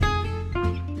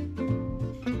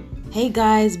Hey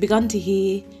guys, begun to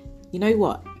hear. You know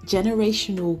what?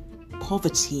 Generational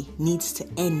poverty needs to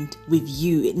end with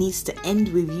you. It needs to end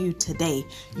with you today.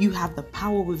 You have the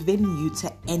power within you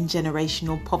to end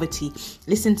generational poverty.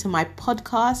 Listen to my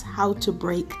podcast, How to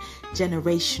Break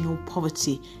Generational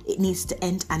Poverty. It needs to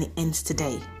end and it ends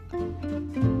today.